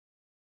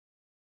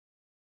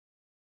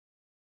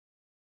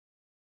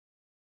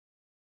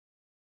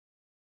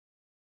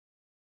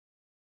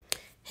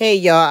Hey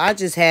y'all, I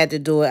just had to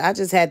do it. I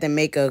just had to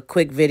make a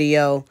quick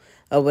video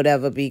or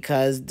whatever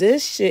because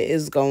this shit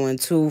is going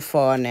too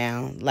far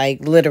now. Like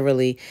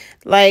literally.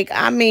 Like,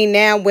 I mean,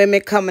 now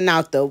women coming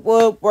out the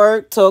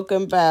woodwork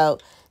talking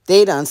about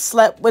they done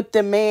slept with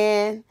the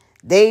man.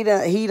 He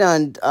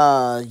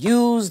done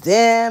used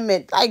them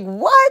and like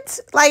what?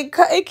 Like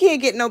it can't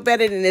get no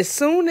better than as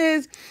soon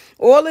as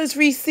all his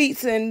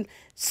receipts and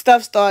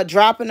stuff start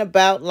dropping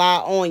about lie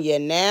on you.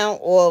 Now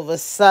all of a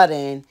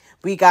sudden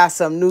we got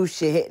some new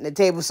shit hitting the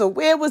table. So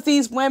where was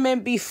these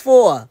women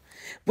before?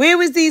 Where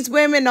was these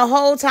women the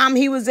whole time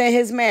he was in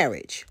his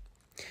marriage?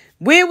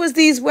 Where was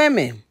these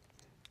women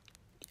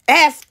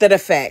after the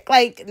fact?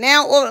 Like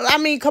now, I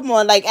mean, come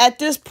on. Like at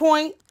this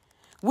point,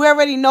 we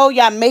already know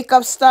y'all make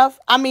up stuff.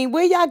 I mean,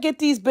 where y'all get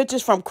these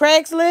bitches from?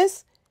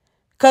 Craigslist?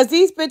 Because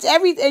these bitch,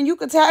 and you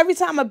can tell every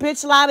time a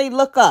bitch lie, they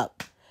look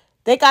up.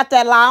 They got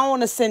that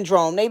Leona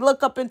syndrome. They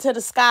look up into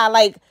the sky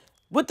like,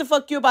 what the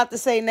fuck you about to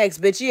say next,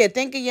 bitch? Yeah,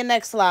 think of your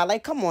next lie.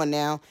 Like, come on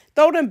now.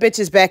 Throw them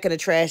bitches back in the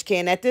trash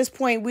can. At this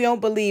point, we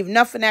don't believe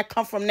nothing that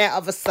come from that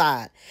other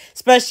side.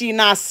 Especially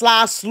not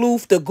Sly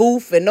Sleuth, the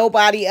Goof, and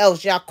nobody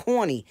else. Y'all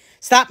corny.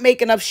 Stop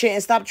making up shit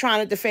and stop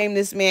trying to defame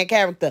this man's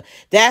character.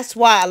 That's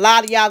why a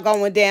lot of y'all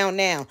going down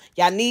now.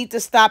 Y'all need to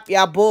stop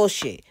y'all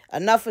bullshit.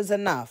 Enough is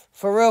enough.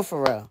 For real,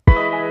 for real.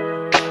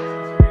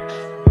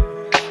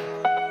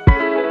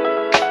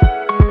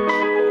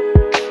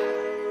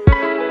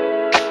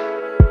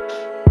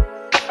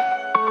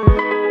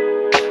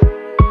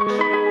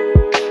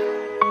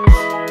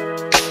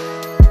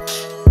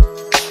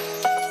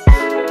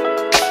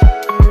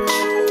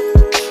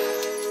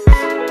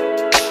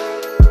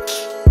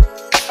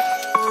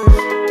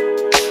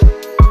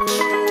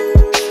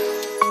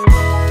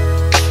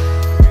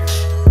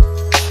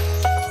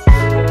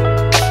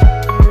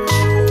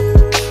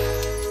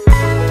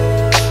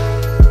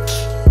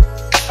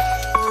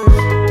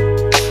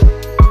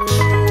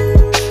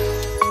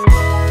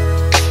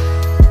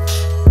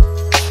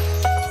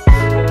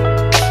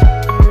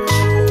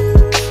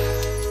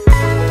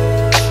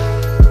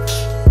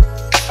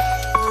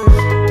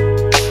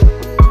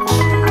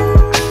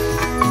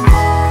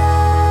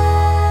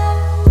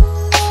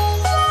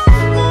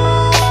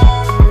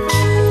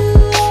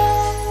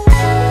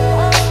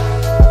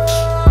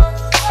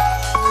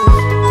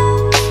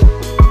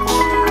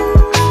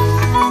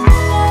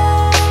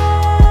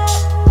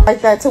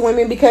 Like that to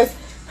women, because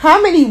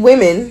how many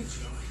women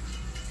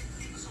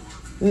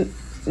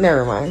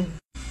never mind,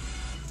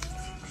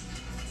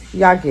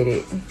 y'all get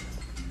it.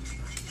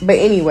 But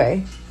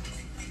anyway,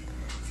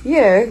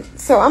 yeah,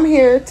 so I'm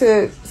here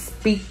to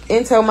speak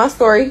and tell my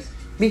story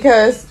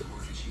because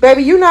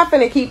baby, you're not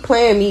gonna keep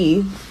playing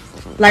me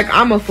like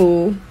I'm a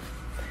fool.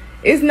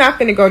 It's not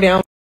gonna go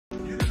down.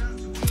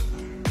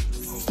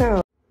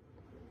 So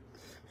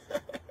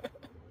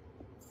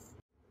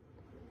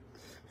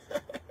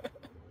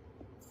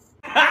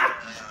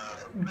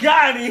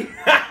got him.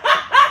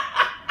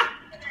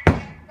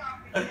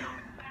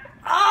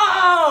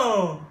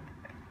 Oh,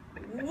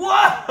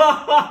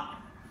 whoa.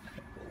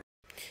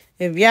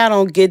 If y'all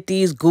don't get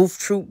these goof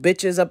troop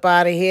bitches up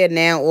out of here,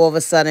 now all of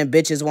a sudden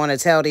bitches want to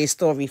tell their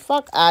story.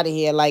 Fuck out of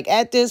here. Like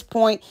at this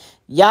point,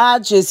 y'all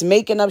just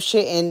making up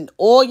shit, and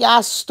all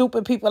y'all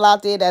stupid people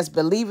out there that's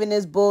believing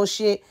this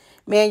bullshit,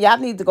 man, y'all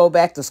need to go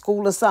back to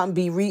school or something,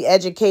 be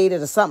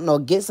re-educated or something, or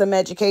get some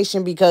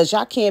education because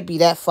y'all can't be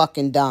that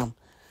fucking dumb.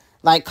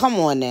 Like, come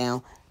on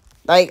now.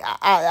 Like,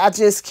 I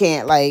just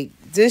can't. Like,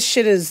 this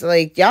shit is,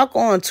 like, y'all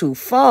going too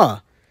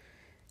far.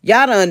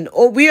 Y'all done,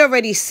 we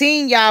already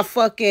seen y'all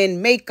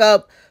fucking make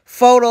up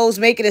photos,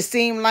 making it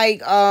seem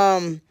like,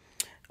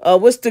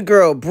 what's the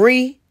girl,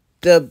 Bree?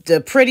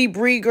 The pretty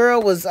Bree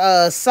girl was,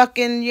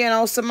 sucking, you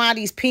know,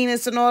 somebody's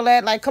penis and all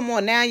that. Like, come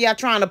on, now y'all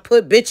trying to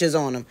put bitches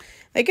on them.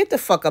 Like, get the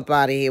fuck up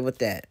out of here with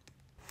that.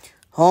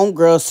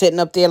 Homegirl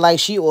sitting up there like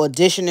she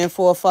auditioning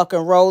for a fucking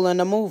role in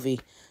a movie.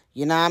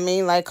 You know what I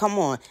mean? Like, come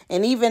on.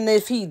 And even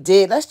if he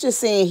did, let's just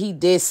say he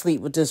did sleep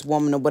with this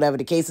woman or whatever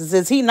the case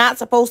is he not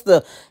supposed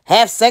to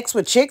have sex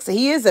with chicks?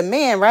 He is a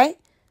man, right?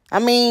 I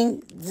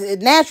mean,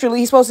 naturally,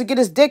 he's supposed to get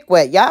his dick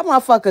wet. Y'all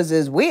motherfuckers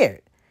is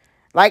weird.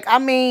 Like, I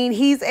mean,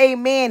 he's a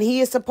man. He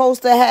is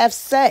supposed to have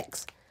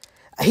sex.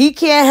 He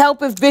can't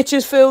help if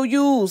bitches feel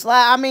used.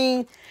 Like, I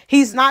mean,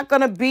 he's not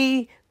going to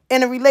be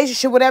in a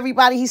relationship with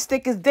everybody he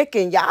stick his dick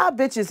in. Y'all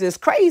bitches is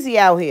crazy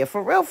out here.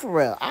 For real, for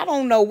real. I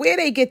don't know where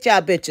they get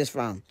y'all bitches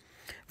from.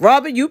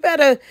 Robert, you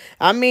better,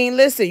 I mean,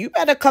 listen, you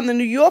better come to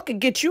New York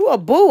and get you a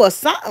boo or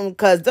something,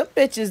 because the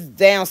bitches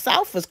down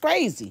south is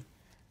crazy.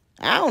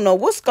 I don't know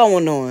what's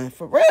going on.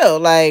 For real.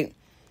 Like,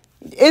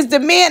 is the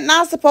man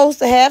not supposed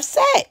to have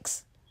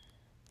sex?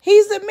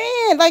 He's a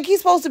man. Like, he's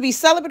supposed to be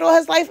celibate all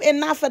his life,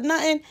 and not for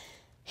nothing.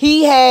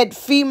 He had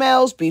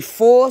females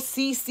before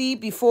Cece,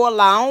 before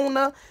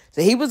Laona.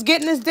 So he was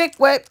getting his dick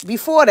wet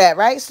before that,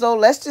 right? So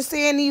let's just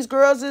say these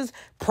girls is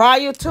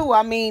prior to.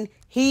 I mean,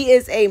 he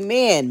is a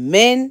man.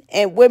 Men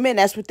and women,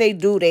 that's what they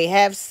do. They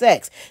have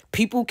sex.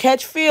 People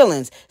catch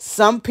feelings.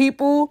 Some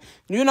people,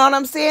 you know what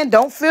I'm saying,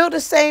 don't feel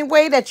the same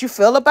way that you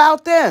feel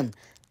about them.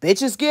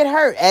 Bitches get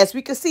hurt. As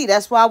we can see,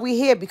 that's why we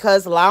here,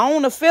 because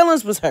Laona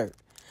feelings was hurt.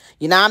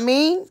 You know what I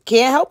mean?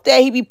 Can't help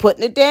that he be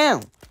putting it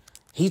down.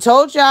 He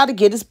told y'all to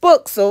get his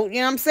book. So, you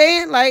know what I'm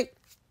saying? Like,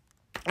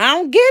 I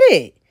don't get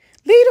it.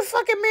 Leave the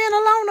fucking man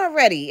alone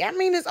already. I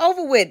mean, it's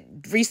over with.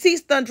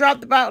 Receipts done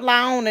dropped about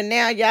Laona, and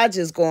now y'all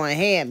just going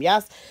ham.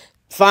 Y'all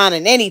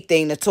finding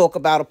anything to talk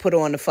about or put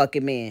on the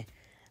fucking man.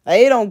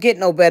 Like, it don't get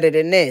no better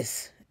than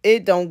this.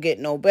 It don't get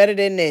no better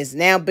than this.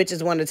 Now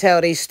bitches want to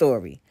tell their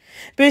story.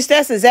 Bitch,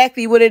 that's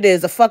exactly what it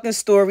is. A fucking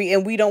story,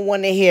 and we don't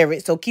want to hear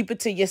it. So keep it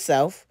to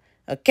yourself.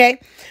 Okay?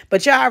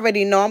 But y'all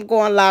already know I'm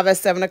going live at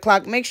 7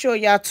 o'clock. Make sure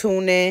y'all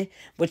tune in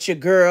with your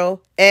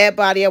girl.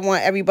 Everybody, I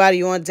want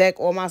everybody on deck.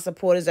 All my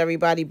supporters,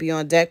 everybody be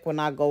on deck when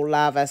I go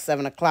live at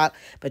 7 o'clock.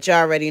 But y'all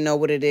already know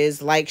what it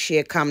is. Like,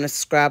 share, comment, and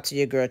subscribe to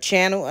your girl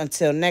channel.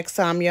 Until next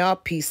time, y'all.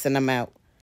 Peace and I'm out.